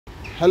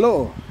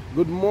Hello,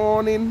 good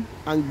morning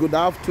and good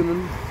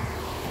afternoon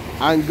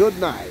and good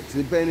night,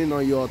 depending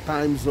on your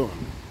time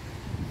zone.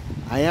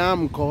 I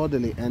am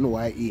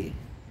Kodili-nye.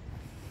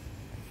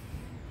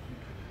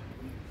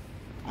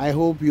 I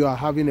hope you are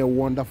having a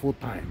wonderful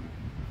time.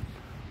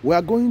 We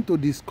are going to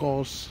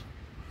discuss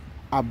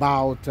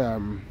about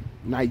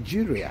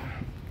Nigeria.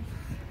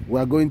 We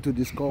are going to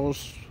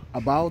discuss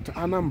about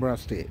Anambra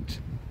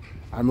State,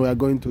 and we are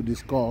going to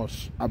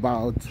discuss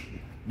about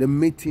the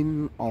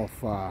meeting of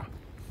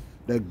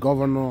the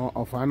governor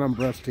of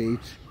Anambra State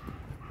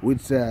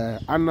with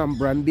Ndi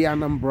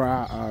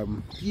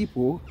Anambra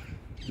people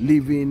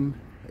living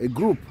a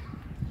group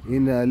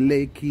in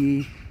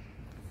Lekki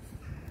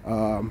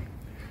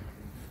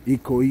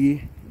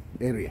Ikoyi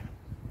area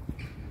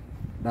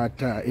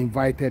that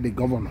invited the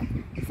governor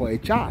for a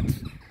chat.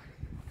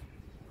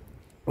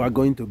 We are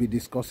going to be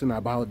discussing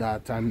about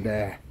that, and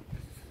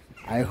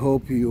I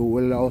hope you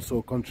will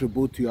also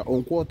contribute your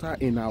own quota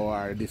in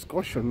our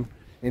discussion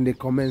in the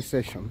comment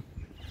section,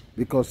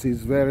 because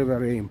it's very,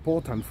 very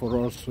important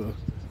for us to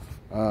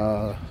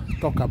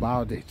talk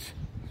about it.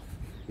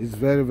 It's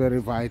very, very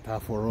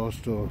vital for us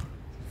to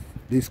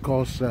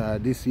discuss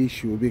this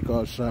issue,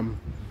 because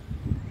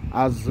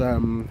as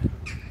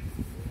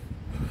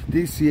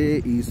this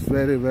year is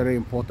very, very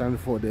important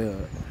for the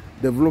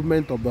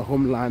development of the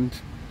homeland.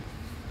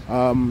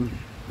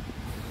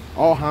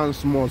 All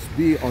hands must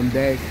be on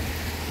deck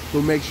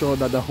to make sure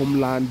that the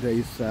homeland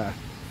is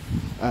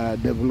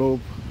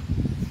developed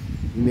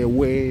in a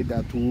way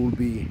that will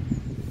be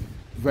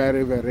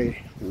very, very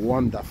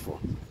wonderful.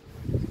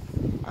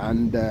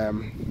 And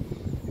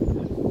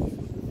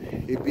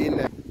it's been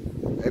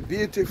a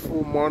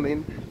beautiful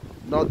morning,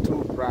 not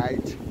too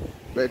bright,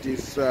 but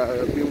it's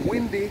been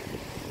windy.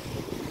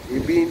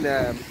 It's been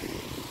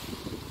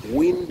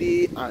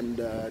windy, and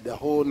the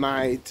whole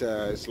night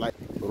it's like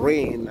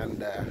rain,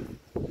 and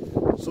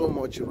so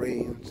much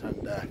rain,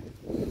 and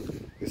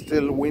it's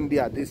still windy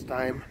at this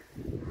time,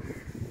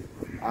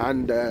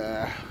 and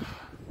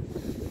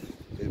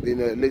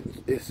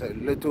it's a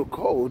little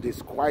cold.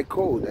 It's quite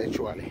cold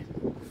actually,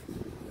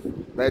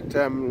 but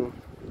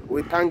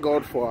we thank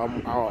God for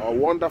our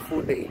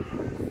wonderful day,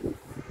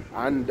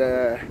 and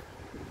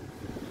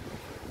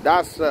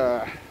that's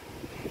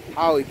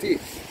how it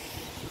is.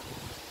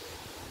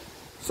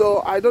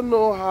 So I don't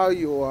know how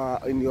you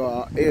are in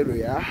your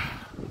area,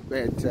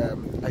 but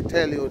I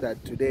tell you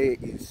that today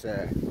is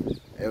a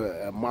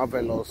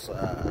marvelous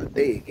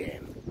day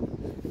again.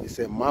 It's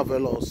a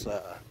marvelous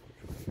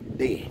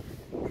day.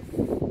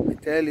 I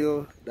tell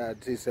you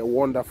that it's a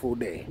wonderful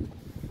day,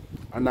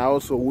 and I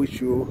also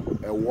wish you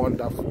a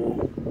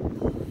wonderful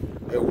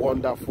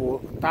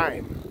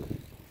time.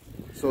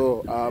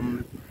 So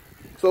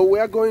so we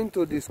are going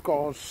to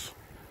discuss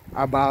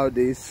about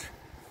this,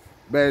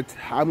 but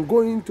I'm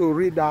going to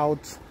read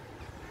out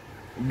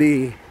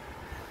the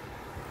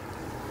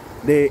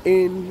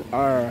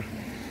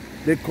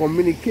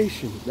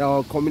communication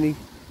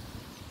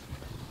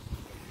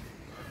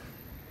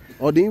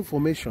or the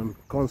information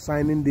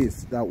concerning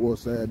this that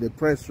was the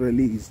press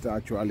release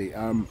actually.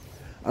 I'm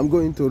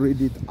going to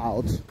read it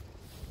out.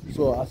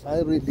 So as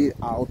I read it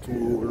out,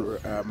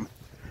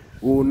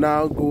 we'll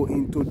now go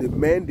into the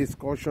main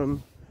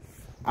discussion,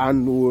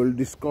 and we'll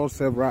discuss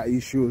several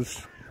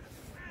issues,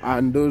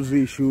 and those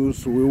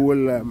issues we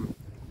will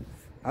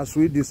as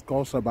we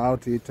discuss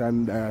about it,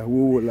 and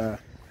we will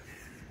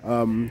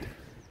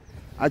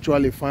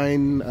actually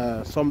find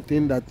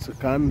something that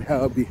can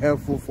be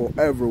helpful for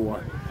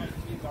everyone.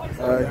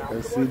 You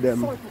can see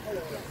them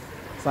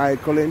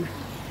cycling. You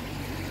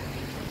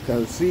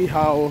can see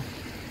how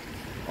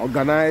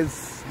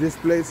organized this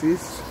place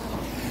is.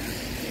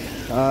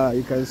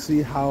 You can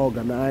see how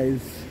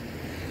organized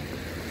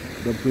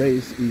the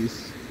place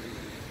is.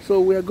 So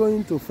we are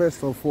going to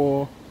first of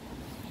all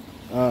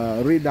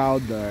read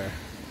out the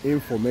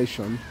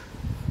information.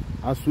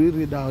 As we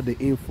read out the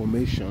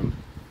information,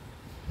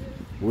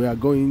 we are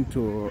going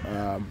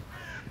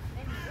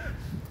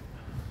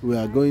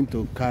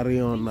to carry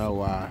on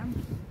our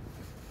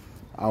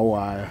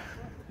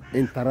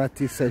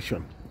interactive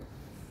session,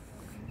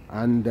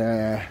 and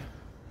I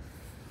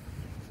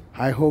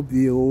hope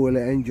you will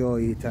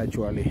enjoy it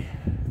actually.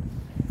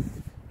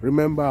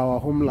 Remember, our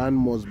homeland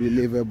must be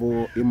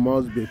livable, it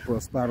must be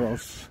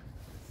prosperous,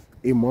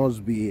 it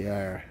must be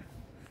a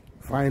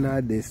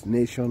final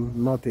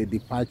destination, not a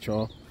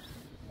departure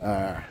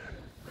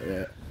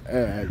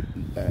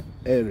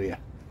area.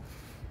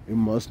 It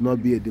must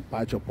not be a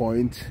departure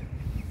point,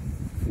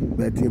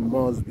 but it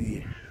must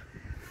be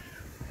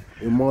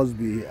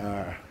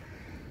a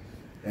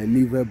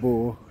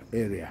livable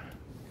area,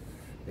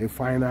 a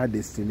final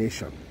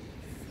destination.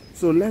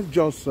 So let's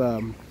just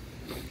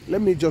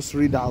let me just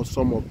read out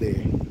some of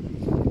the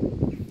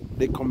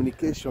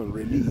communication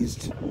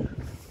released.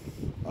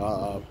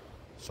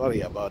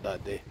 Sorry about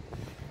that.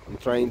 I'm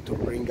trying to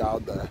bring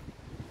out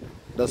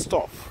the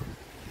stuff.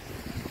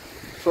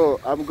 So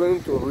I'm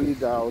going to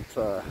read out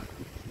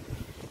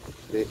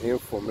the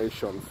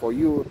information for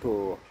you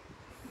to,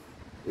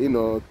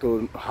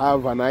 to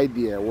have an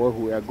idea what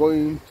we are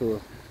going to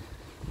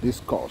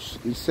discuss.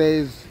 It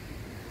says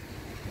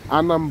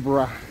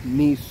Anambra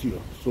needs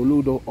you.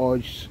 Soludo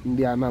urges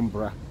Ndi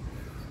Anambra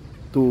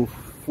to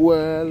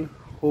fuel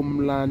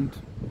homeland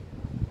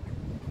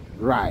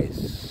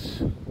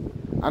rise.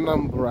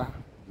 Anambra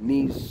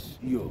needs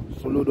you.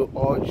 Soludo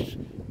urges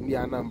Ndi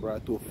Anambra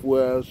to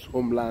fuel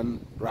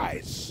homeland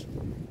rise.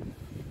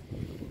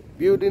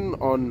 Building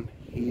on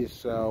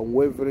his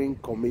unwavering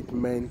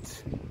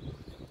commitment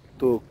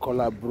to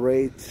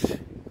collaborative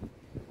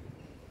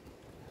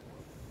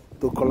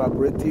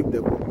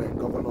development,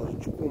 Governor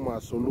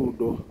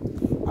Soludo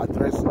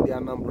addressed Ndi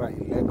Anambra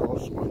in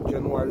Lagos on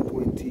January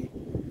 20,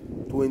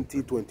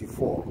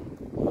 2024.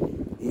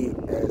 He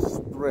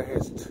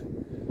expressed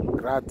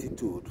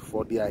gratitude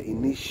for their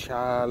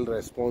initial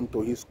response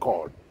to his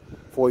call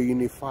for a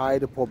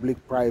unified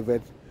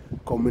public-private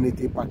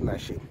community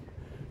partnership,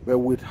 but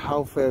with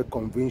heartfelt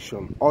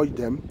conviction urged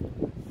them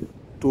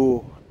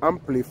to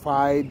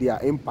amplify their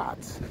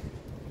impact.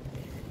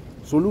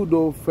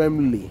 Soludo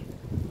firmly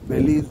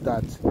believes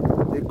that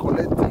the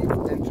collective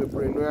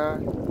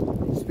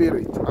entrepreneurial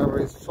spirit and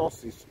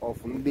resources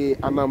of Ndi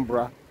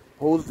Anambra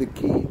holds the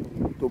key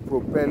to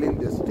propelling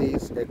the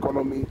state's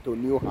economy to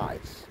new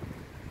heights.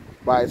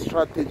 By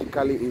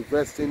strategically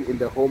investing in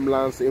the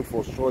homeland's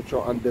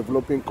infrastructure and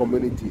developing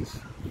communities,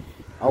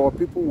 our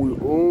people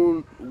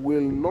will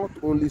not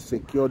only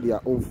secure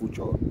their own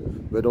future,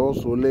 but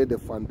also lay the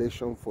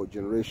foundation for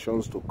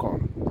generations to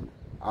come.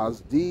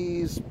 As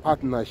this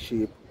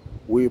partnership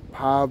will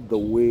pave the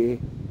way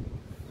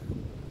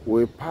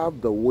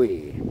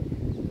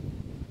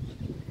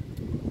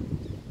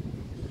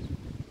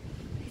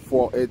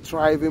for a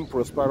thriving,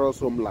 prosperous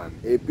homeland,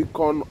 a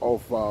beacon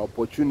of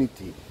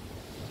opportunity,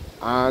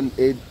 and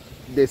a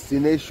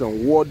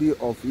destination worthy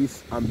of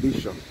its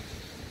ambition.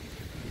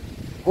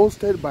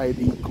 Hosted by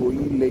the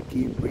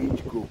Kodili-nye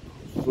Bridge Group,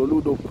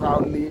 Soludo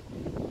proudly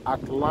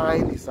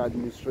outlined its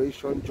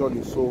administration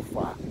journey so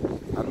far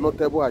and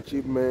notable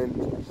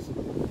achievements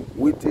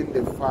within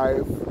the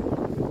 5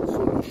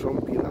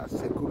 solution pillars: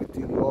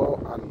 security, law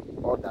and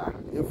order,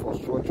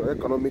 infrastructure,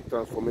 economic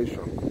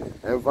transformation,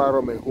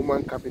 environment,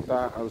 human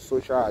capital and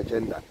social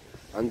agenda,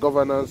 and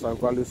governance and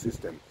value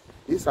system.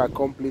 This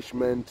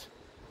accomplishment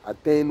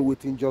attained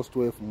within just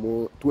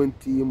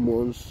 20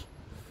 months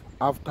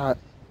after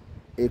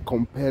a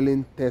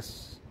compelling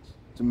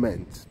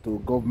testament to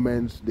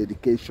government's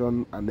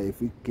dedication and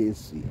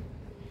efficacy.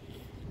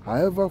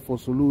 However, for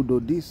Soludo,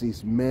 this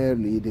is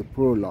merely the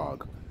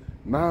prologue.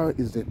 Now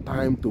is the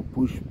time to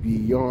push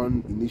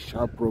beyond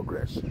initial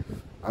progress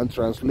and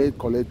translate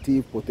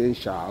collective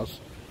potentials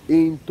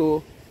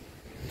into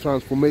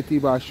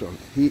transformative action.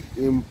 He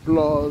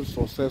implores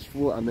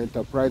successful and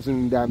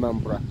enterprising Ndi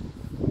Anambra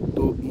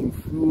to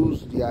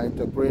infuse their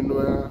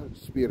entrepreneurial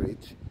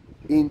spirit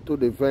into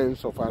the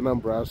veins of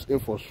Anambra's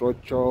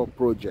infrastructure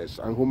projects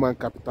and human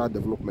capital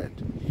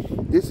development.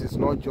 This is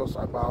not just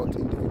about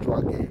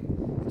individual gain,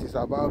 it is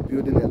about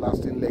building a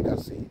lasting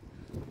legacy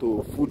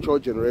to future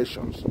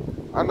generations.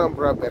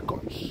 Anambra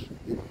beckons.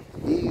 It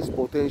is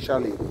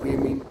potentially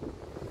bringing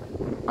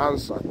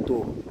answer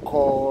to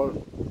call,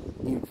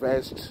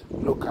 invest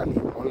locally,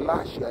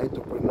 unleash your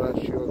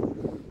entrepreneurial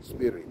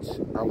spirit,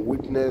 and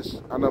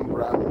witness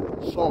Anambra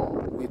soar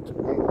with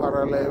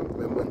unparalleled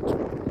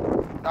momentum.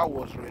 That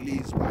was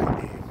released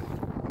by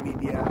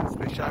the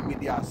special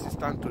media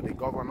assistant to the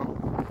governor,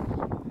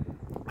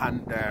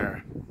 and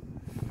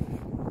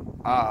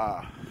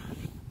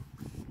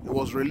it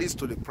was released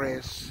to the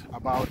press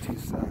about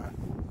his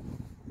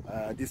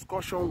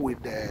discussion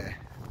with the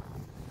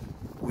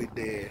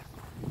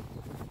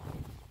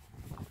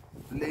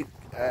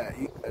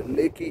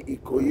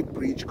Kodili-nye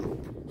Bridge Group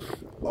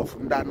of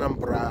Ndi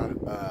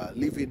Anambra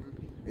living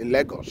in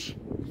Lagos.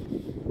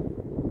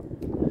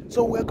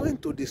 So we're going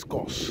to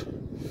discuss,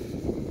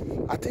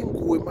 I think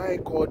we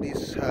might call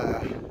this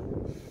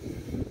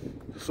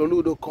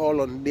Soludo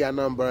call on Ndi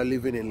Anambra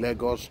living in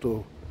Lagos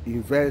to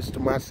invest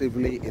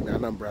massively in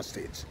Anambra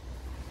State.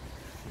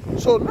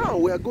 So now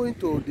we are going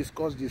to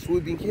discuss this.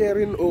 We've been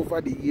hearing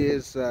over the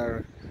years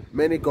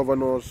many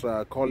governors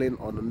calling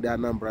on Ndi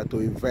Anambra to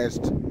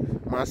invest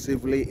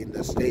massively in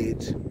the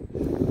state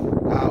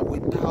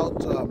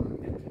without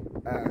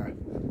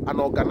an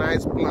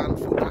organized plan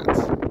for that.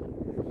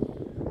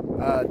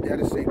 There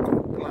is a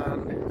group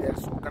plan,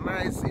 there's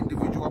organized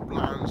individual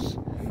plans,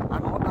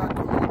 and other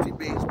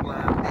community-based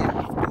plan. They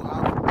have to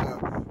have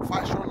a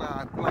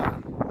functional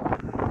plan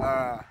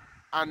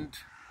and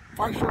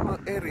functional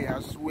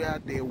areas where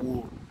they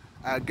will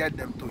get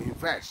them to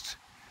invest,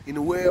 in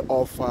a way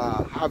of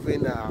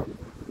having a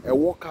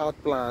workout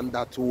plan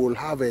that will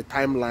have a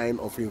timeline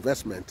of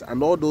investment,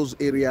 and all those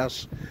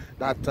areas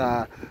that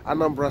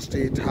Anambra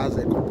State has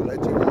a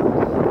comparative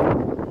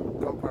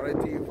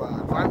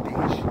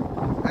advantage,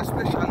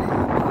 especially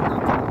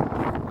that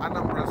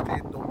Anambra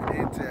State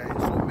dominates in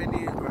so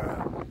many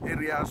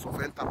areas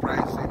of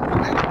enterprise in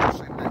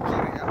Lagos, in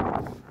Nigeria,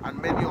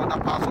 and many other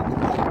parts of the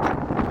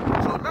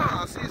world. So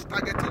now as he's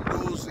targeting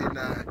those in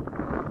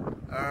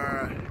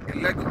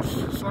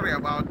Lagos, sorry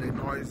about the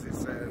noise,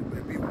 it's a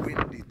bit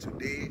windy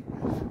today.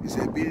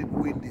 It's a bit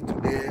windy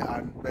today,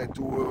 but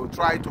we'll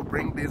try to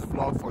bring this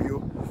vlog for you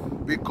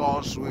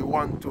because we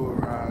want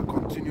to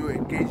continue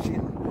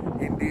engaging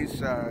in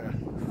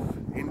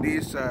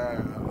this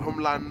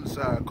homeland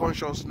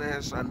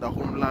consciousness and the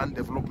homeland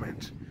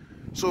development.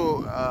 So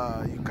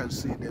you can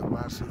see the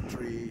massive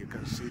tree, you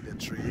can see the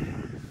tree,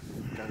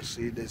 you can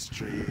see this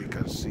tree, you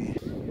can see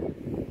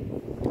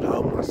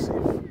how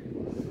massive.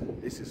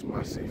 This is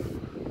massive.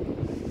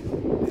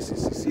 This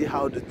is, see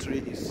how the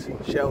tree is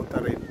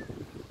sheltering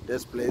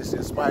this place,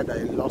 in spite that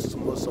it lost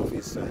most of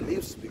its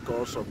leaves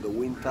because of the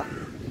winter,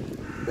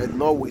 but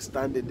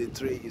notwithstanding, the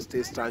tree is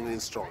still standing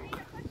strong.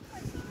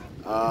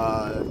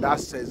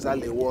 That's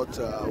exactly what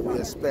we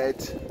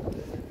expect,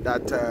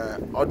 that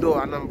although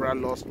Anambra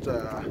lost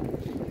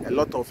a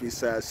lot of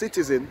its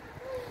citizens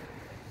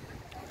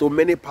to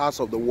many parts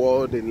of the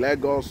world, in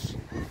Lagos,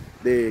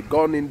 they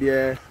gone in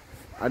there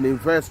and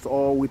invest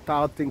all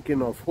without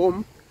thinking of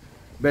home,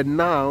 but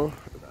now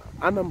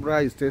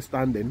Anambra is still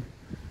standing,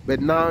 but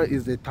now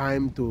is the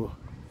time to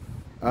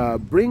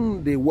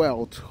bring the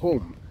wealth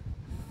home,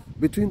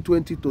 between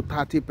 20 to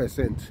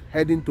 30%,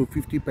 heading to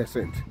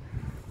 50%.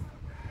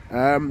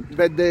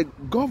 But the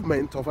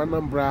government of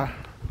Anambra,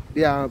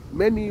 there are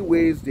many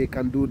ways they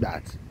can do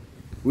that.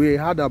 We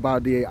heard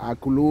about the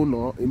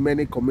Akuluno in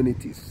many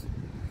communities.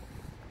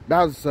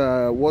 That's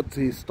what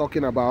he's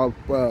talking about,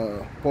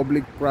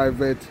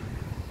 public-private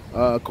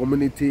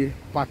community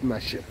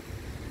partnership.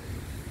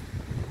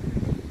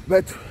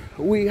 But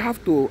we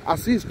have to,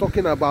 as he's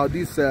talking about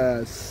these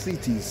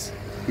cities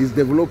he's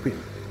developing.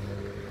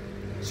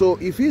 So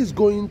if he's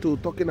going to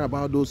talking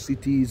about those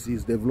cities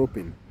he's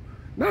developing,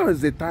 now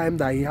is the time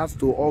that he has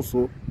to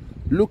also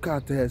look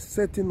at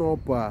setting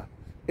up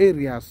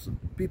areas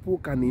people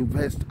can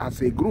invest as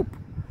a group,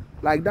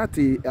 like that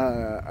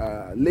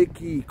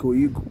Lekki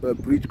Ikoyi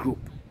Bridge Group,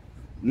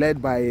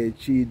 led by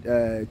Ndi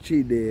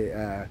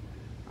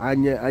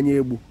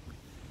Anambra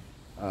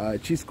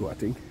Chisco, I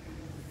think.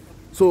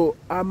 So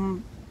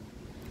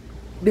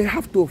they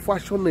have to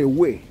fashion a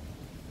way,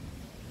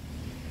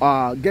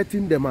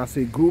 getting them as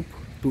a group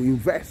to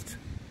invest.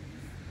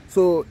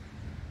 So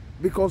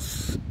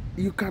because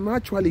you can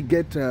actually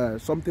get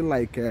something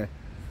like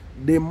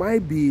there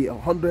might be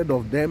hundreds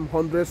of them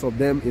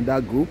in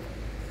that group,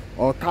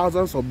 or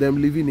thousands of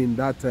them living in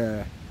that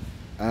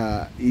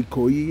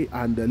Ikoyi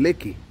and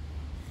Lekki.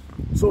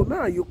 So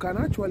now you can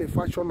actually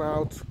fashion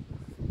out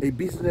a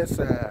business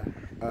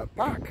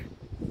park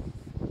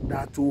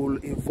that will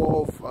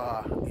involve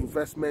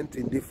investment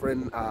in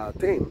different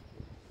things.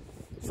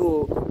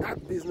 So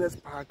that business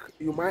park,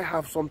 you might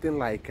have something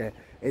like a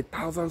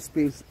 1,000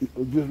 space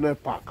business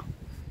park,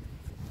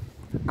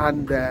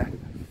 and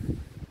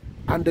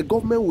the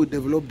government will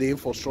develop the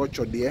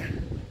infrastructure there.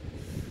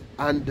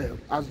 And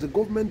as the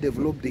government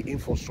develop the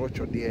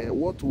infrastructure there,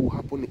 what will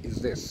happen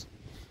is this: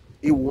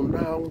 it will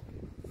now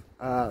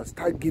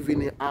start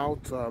giving it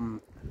out,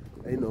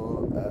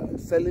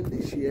 selling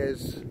the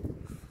shares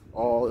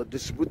or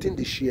distributing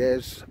the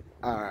shares,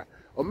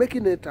 or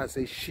making it as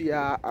a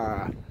share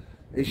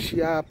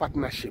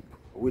partnership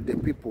with the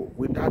people,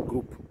 with that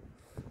group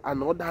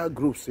and other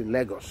groups in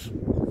Lagos.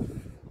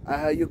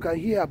 You can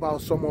hear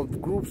about some of the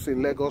groups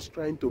in Lagos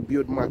trying to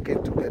build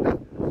market together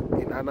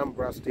in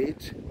Anambra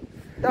State.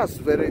 That's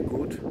very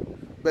good,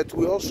 but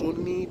we also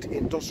need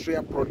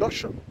industrial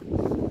production,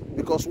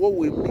 because what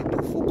we need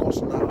to focus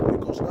now,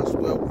 because that's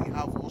where we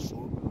have also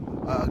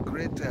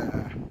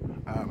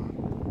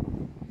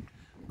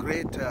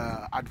great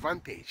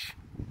advantage.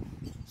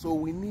 So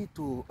we need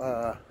to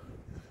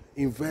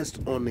invest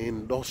on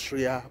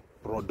industrial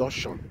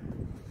production,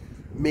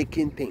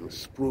 making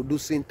things,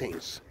 producing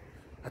things.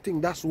 I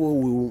think that's what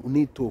we will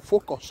need to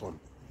focus on.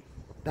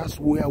 That's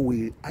where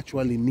we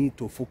actually need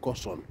to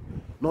focus on,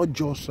 not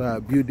just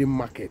building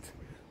market.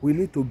 We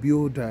need to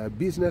build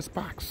business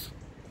parks.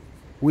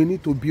 We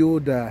need to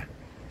build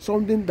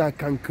something that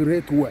can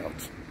create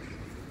wealth,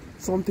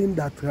 something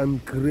that can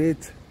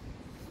create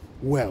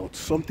wealth,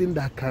 something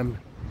that can,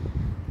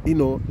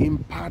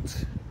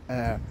 impart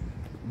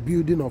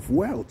building of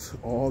wealth,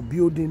 or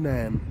building,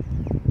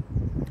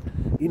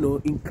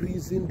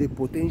 increasing the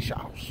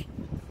potentials.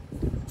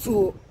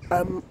 So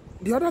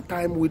the other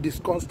time we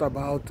discussed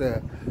about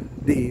the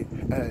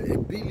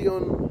 $1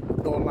 billion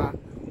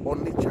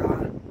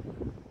Onitsha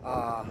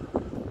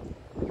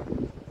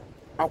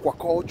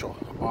aquaculture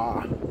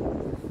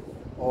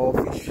or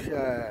fish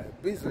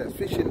business,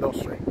 fish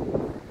industry,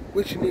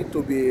 which need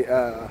to be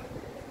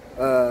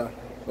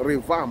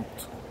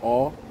revamped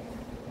or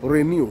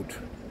renewed.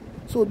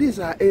 So these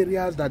are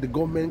areas that the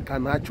government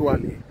can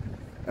actually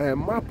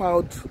map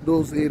out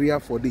those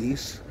areas for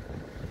this,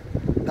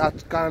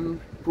 that can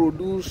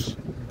produce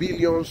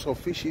billions of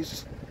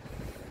fishes,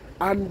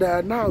 and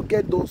now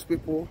get those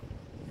people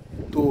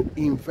to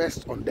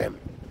invest on them.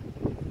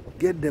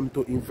 Get them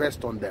to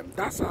invest on them.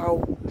 That's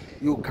how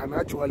you can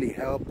actually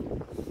help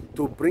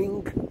to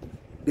bring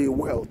the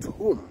wealth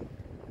home.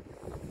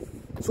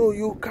 So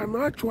you can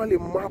actually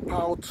map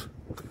out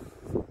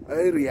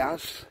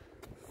areas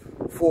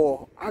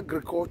for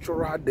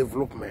agricultural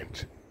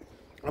development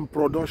and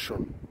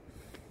production.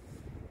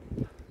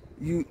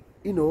 you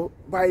know,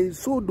 by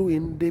so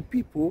doing, the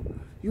people,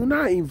 you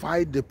now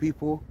invite the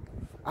people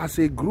as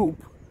a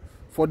group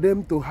for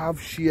them to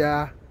have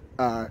share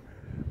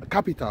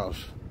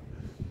capitals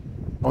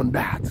on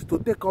that, to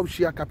take up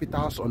share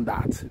capitals on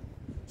that.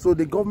 So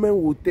the government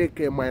will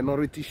take a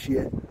minority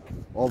share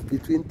of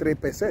between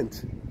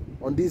 3%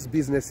 on these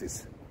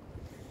businesses.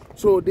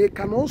 So they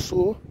can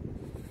also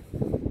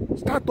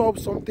start up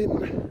something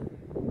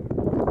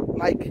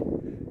like,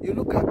 you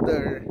look at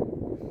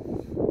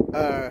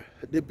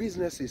the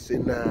businesses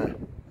in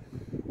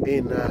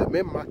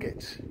main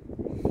market.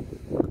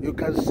 You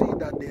can see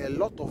that there are a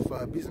lot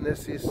of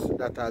businesses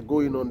that are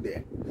going on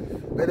there,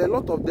 but a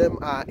lot of them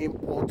are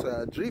import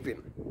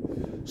driven.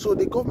 So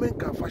the government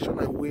can fashion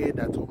a way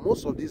that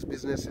most of these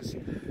businesses,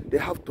 they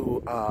have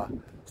to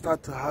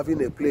start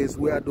having a place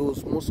where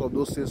most of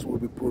those things will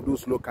be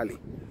produced locally,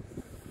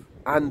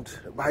 and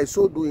by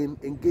so doing,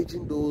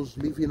 engaging those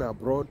living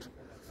abroad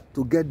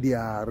to get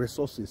their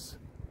resources,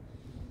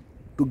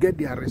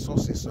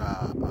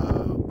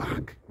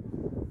 back.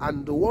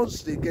 And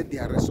once they get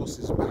their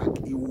resources back,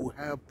 it will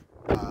help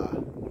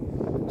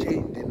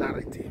change the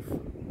narrative.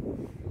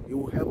 It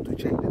will help to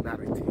change the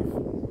narrative.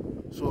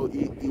 So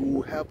it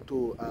will help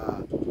to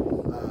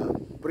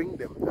bring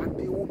them, and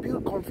they will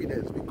build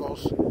confidence,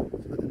 because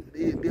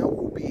there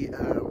will be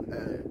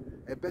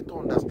a better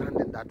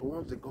understanding that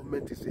once the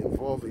government is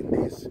involved in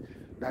this,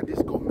 that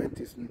this government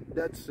is,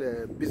 that's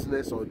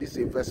business or this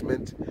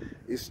investment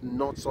is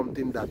not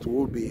something that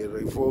will be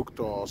revoked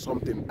or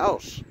something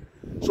else.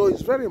 So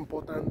it's very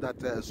important that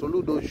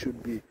Soludo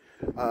should be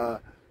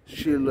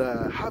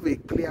have a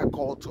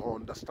clear-cut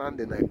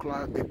understanding, a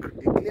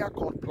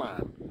clear-cut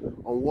plan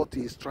on what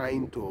he's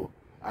trying to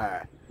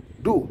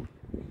do.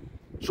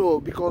 So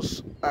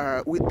because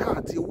with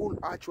that, it will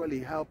actually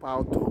help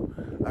out to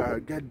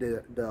get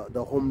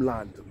the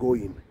homeland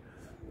going,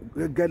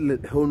 get the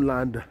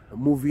homeland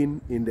moving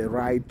in the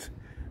right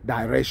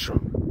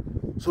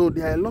direction. So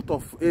there are a lot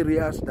of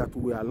areas that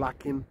we are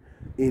lacking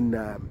in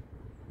the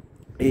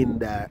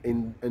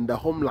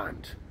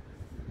homeland.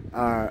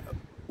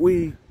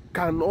 We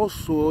can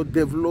also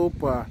develop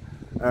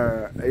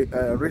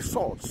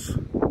resorts.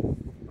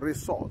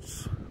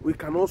 We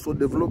can also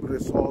develop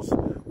resorts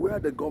where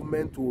the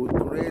government will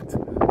create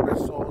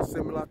resorts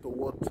similar to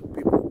what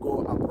people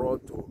go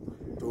abroad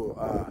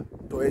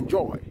to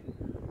enjoy.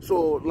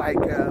 So like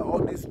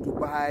all these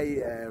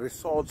Dubai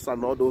resorts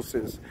and all those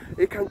things,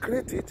 it can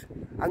create it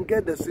and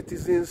get the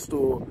citizens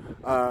to,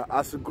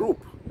 as a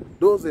group,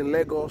 those in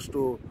Lagos,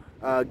 to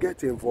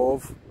get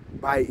involved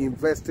by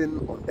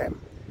investing on them.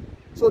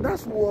 So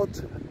that's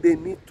what he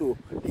need to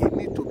be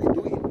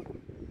doing.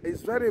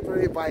 It's very,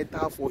 very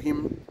vital for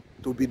him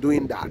to be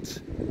doing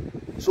that.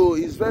 So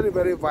it's very,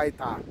 very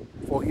vital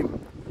for him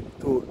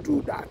to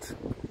do that.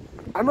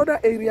 Another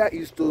area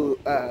is to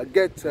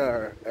get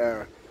a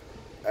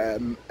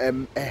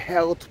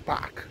health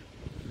park,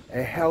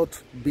 a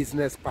health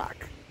business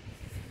park.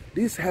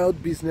 This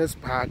health business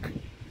park,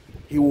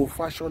 he will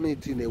fashion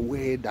it in a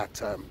way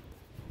that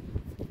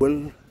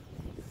will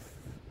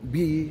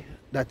be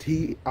that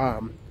he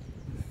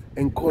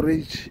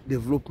encourage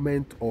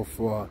development of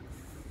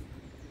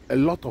a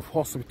lot of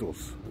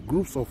hospitals,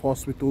 groups of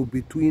hospitals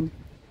between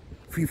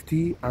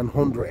 50 and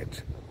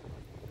 100,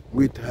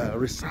 with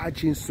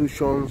research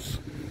institutions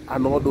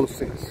and all those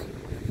things.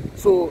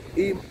 So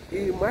it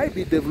might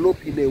be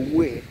developed in a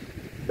way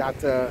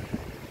that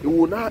it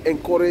will now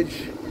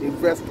encourage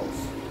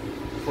investors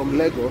from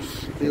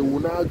Lagos. They will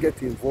now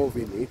get involved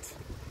in it,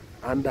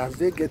 and as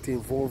they get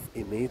involved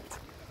in it,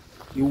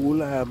 it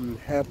will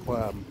help.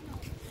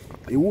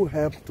 It will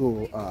help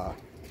to.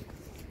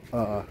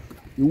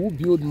 It will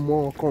build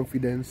more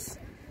confidence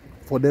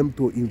for them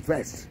to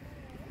invest,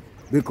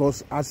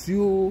 because as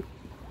you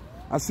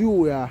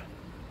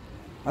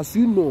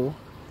know,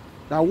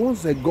 that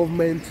once the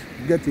government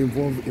get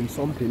involved in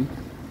something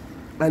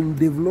and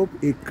develop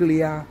a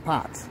clear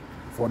path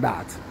for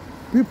that,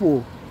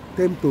 people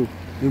tend to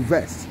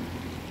invest.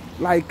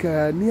 Like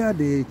near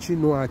the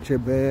Chinua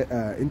Achebe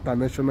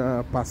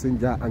International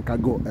Passenger and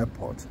Cargo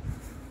Airport,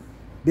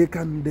 they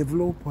can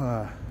develop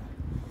a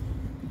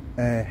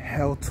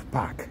health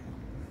park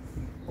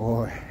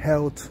or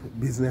health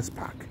business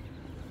park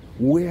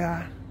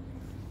where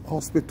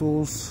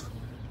hospitals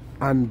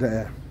and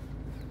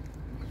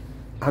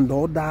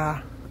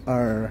other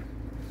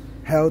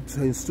health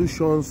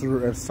institutions,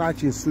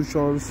 research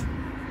institutions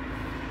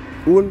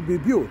will be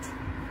built.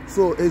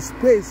 So a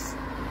space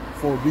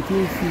for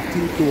between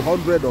 50 to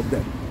 100 of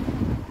them.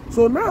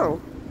 So now,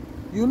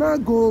 you now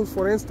go,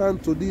 for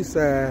instance, to this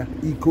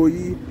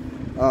Ikoyi,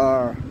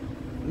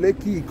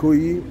 Lekki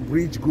Ikoyi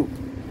Bridge Group,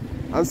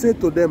 and say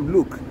to them,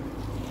 look,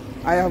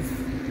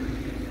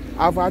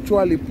 I've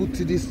actually put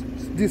this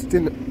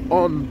thing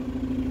on.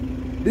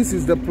 This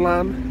is the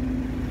plan,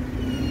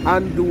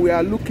 and we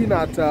are looking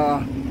at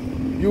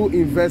you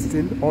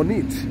investing on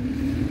it.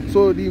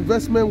 So the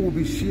investment will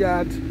be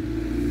shared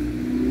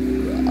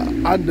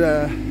and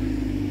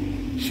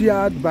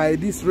shared by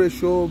this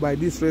ratio,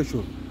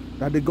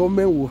 that the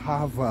government will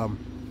have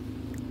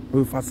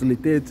will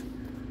facilitate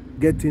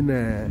getting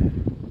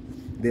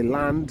the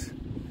land,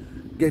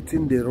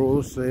 getting the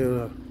roads,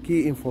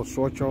 key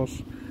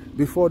infrastructures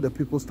before the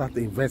people start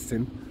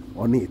investing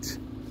on it.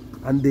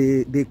 And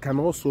they can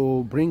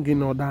also bring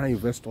in other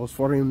investors,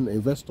 foreign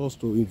investors,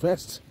 to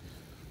invest.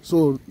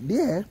 So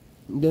there,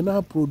 they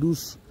now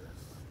produce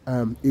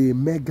a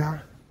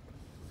mega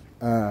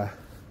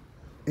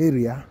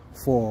area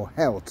for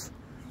health.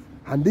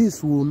 And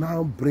this will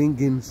now bring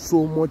in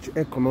so much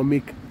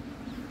economic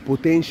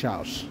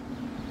potentials,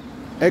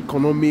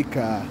 economic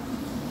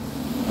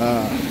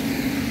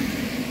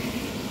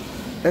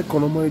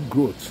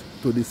growth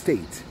to the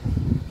state.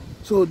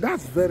 So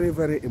that's very,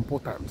 very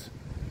important.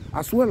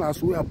 As well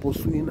as we are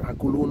pursuing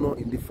Akolono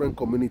in different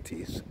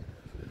communities,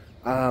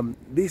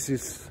 this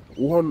is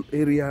one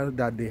area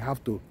that they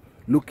have to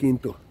look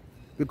into,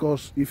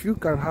 because if you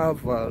can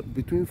have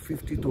between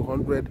 50 to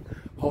 100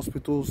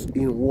 hospitals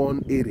in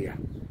one area,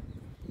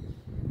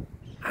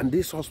 and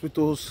these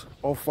hospitals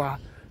offer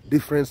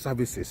different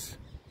services,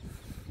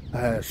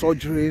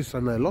 surgeries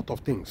and a lot of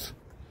things,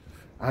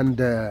 and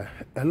a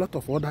lot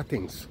of other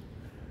things,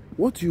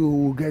 what you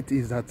will get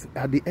is that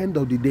at the end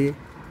of the day,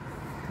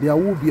 there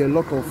will be a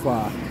lot of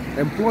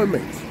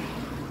employment,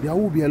 there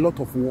will be a lot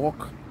of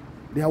work,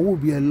 there will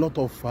be a lot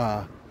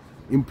of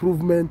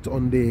improvement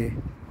on the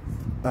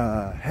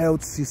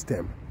health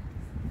system,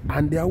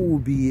 and there will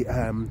be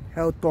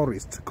health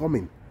tourists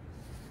coming,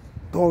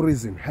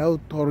 health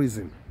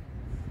tourism,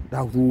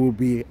 that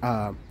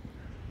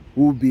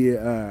will be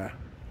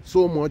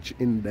so much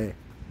in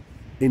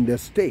the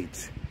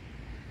state.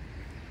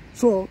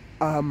 So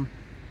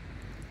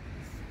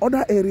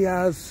other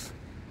areas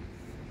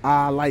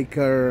are like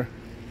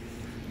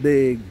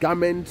the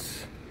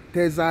garments,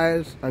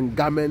 textiles and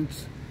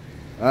garments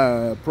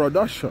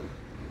production.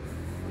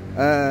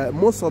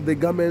 Most of the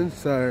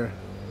garments or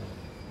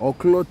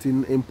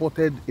clothing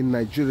imported in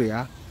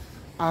Nigeria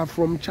are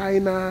from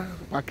China,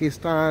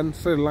 Pakistan,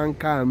 Sri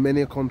Lanka and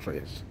many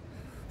countries.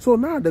 So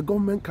now the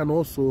government can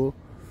also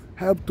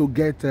help to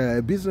get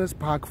a business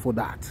park for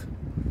that,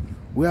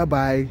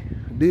 whereby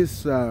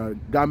these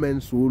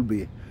garments will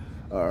be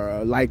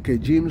like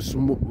gyms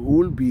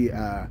will be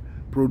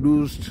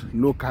produced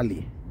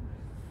locally.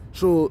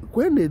 So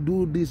when they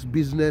do this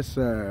business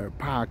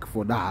park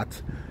for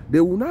that, they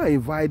will now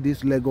invite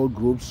these Lagos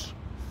groups,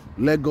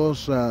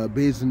 Lagos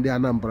based in Ndi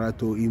Anambra,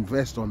 to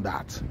invest on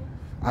that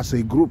as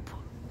a group.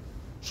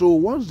 So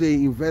once they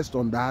invest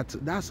on that,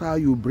 that's how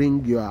you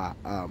bring your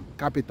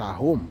capital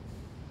home.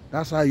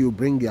 That's how you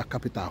bring your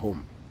capital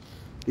home.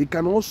 It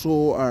can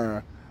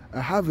also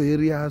have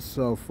areas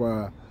of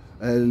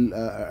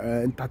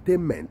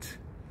entertainment.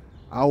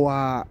 A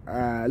lot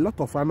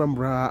of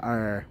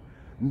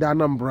Ndi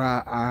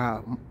Anambra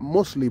are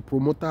mostly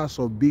promoters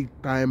of big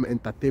time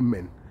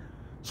entertainment.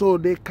 So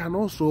they can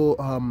also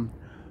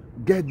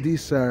get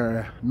this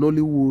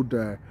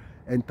Nollywood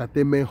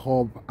entertainment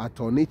hub at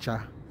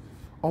Onitsha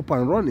up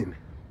and running.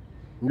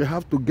 They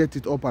have to get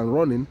it up and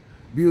running,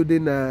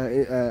 building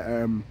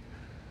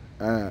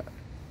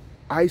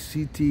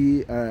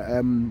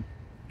ICT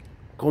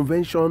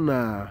convention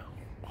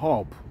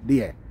hub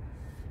there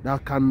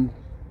that can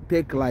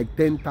take like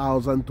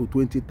 10,000 to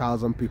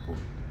 20,000 people.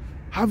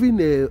 Having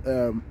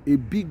a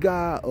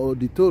bigger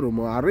auditorium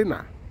or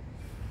arena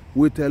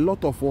with a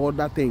lot of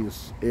other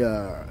things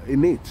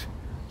in it,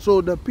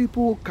 so the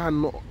people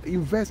can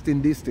invest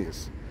in these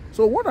things.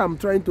 So what I'm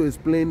trying to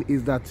explain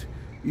is that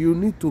you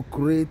need to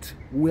create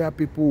where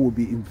people will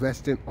be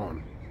investing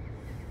on.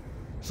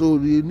 So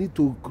you need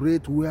to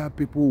create where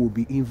people will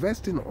be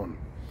investing on,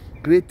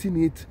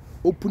 creating it,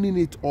 opening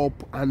it up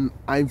and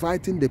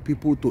inviting the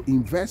people to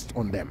invest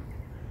on them.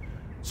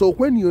 So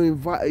when you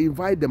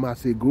invite them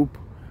as a group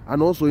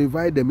and also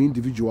invite them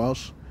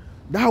individuals,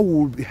 that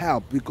will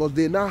help, because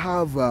they now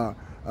have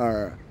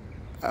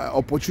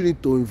opportunity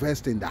to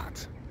invest in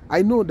that.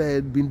 I know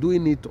they've been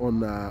doing it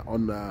on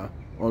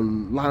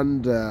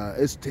land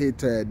estate,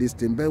 this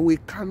thing, but we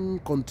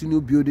can't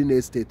continue building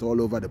estate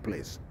all over the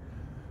place.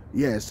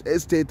 Yes,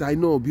 estate, I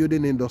know,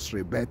 building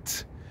industry,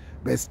 but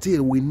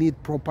still we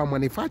need proper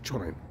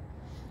manufacturing.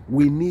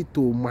 We need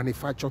to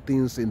manufacture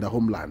things in the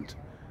homeland.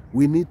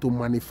 We need to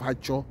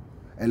manufacture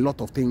a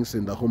lot of things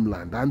in the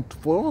homeland, and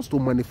for us to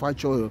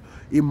manufacture,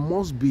 it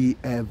must be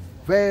a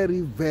very,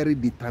 very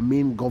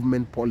determined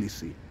government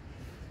policy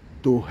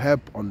to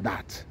help on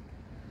that.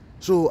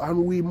 So,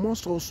 and we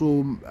must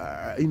also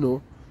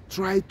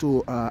try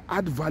to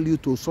add value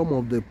to some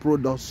of the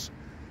products,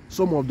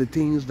 some of the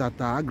things that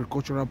are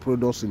agricultural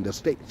products in the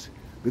state,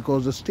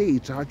 because the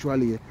state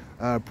actually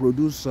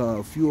produce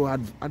a few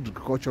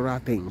agricultural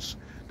things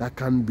that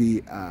can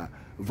be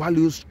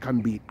values can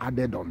be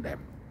added on them,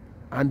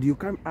 and you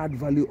can add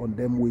value on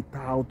them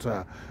without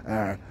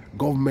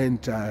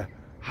government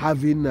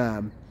having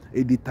a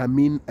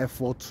determined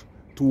effort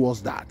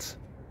towards that.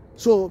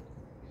 So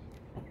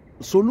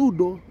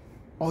Soludo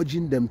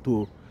urging them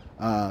to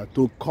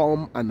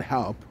come and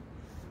help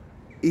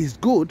is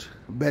good,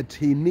 but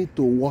he need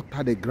to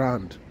water the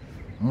ground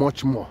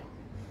much more,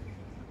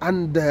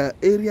 and the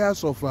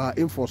areas of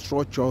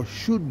infrastructure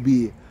should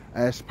be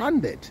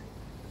expanded.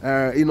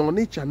 In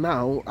Onitsha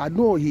now, I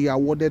know he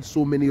awarded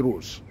so many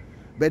roads,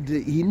 but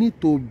he need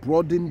to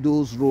broaden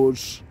those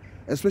roads,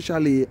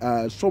 especially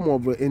some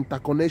of the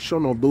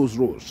interconnection of those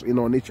roads in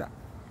Onitsha,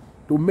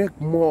 to make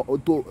more,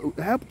 to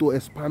help to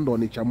expand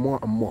Onitsha more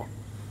and more,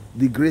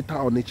 the greater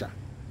Onitsha.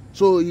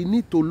 So you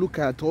need to look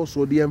at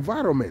also the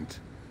environment,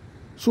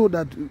 so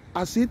that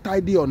as he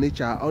tidy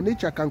Onitsha,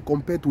 Onitsha can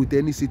compete with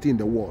any city in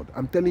the world.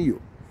 I'm telling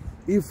you,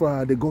 if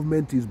the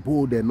government is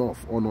bold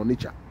enough on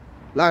Onitsha,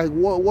 like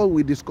what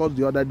we discussed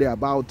the other day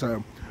about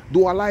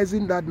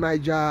dualizing that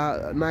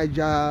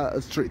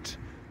Niger street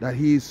that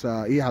he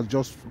has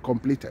just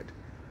completed,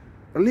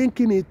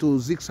 linking it to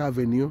Zix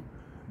Avenue.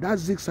 That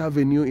Zix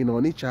Avenue in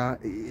Onitsha,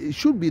 it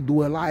should be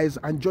dualized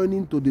and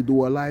joining to the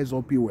dualized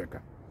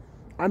Opiweka.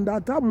 And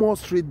that more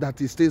street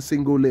that is still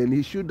single lane,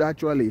 he should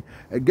actually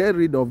get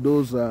rid of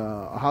those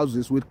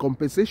houses with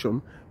compensation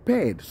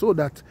paid, so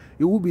that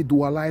it will be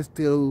dualized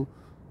till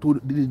to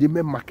the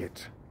main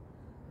market.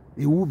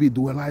 It will be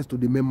dualized to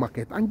the main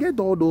market and get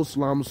all those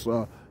slums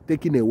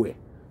taken away.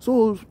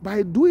 So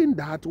by doing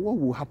that, what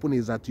will happen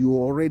is that you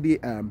already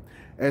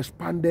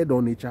expanded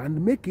Onitsha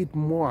and make it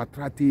more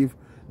attractive,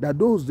 that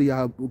those they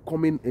are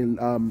coming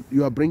in,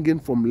 you are bringing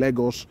from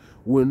Lagos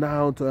will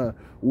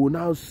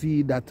now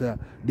see that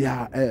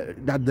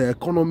that the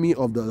economy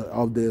of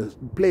the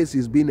place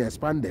is being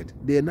expanded.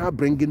 They are now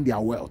bringing their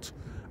wealth,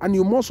 and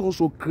you must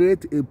also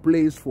create a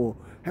place for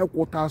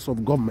headquarters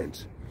of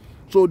government.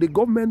 So the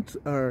government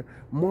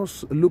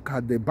must look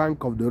at the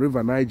bank of the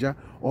River Niger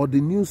or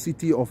the new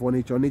city of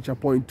Onitsha, Onitsha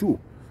Point 2.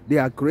 They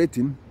are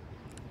creating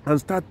and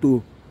start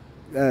to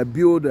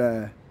build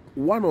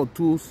 1 or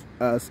 2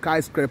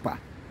 skyscraper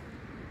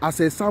as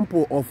a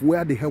sample of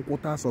where the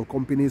headquarters of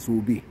companies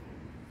will be.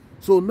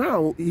 So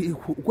now,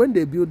 when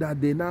they build that,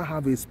 they now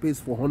have a space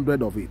for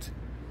 100 of it.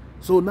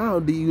 So now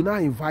you now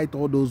invite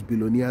all those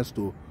billionaires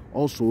to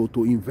also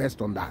to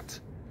invest on that.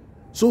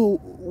 So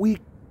we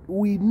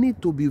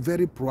need to be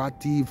very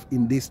proactive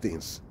in these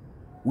things.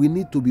 We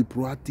need to be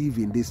proactive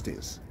in these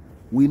things.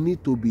 We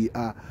need to be,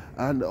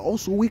 and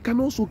also we can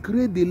also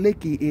create the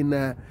lake in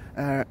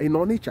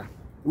Onitsha.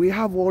 We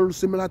have all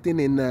similar thing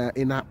in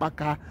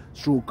Apaka,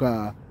 stroke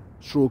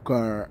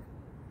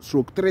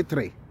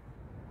 33,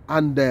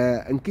 and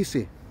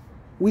Nkise.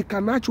 We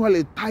can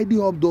actually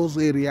tidy up those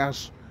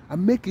areas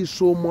and make it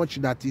so much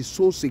that is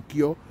so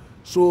secure,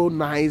 so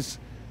nice,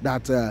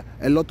 that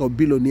a lot of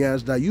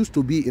billionaires that used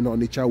to be in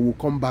Onitsha will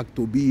come back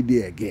to be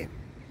there again.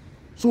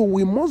 So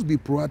we must be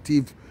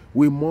proactive.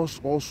 We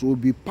must also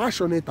be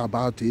passionate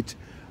about it.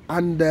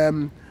 And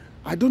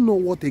I don't know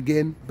what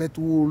again, but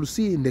we'll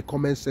see in the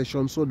comment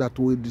section, so that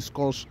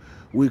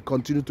we'll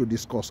continue to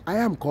discuss. I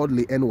am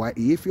Kodili-nye.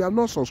 If you have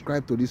not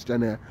subscribed to this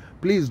channel,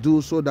 please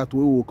do, so that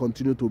we will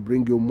continue to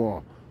bring you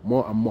more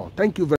and more. Thank you very much.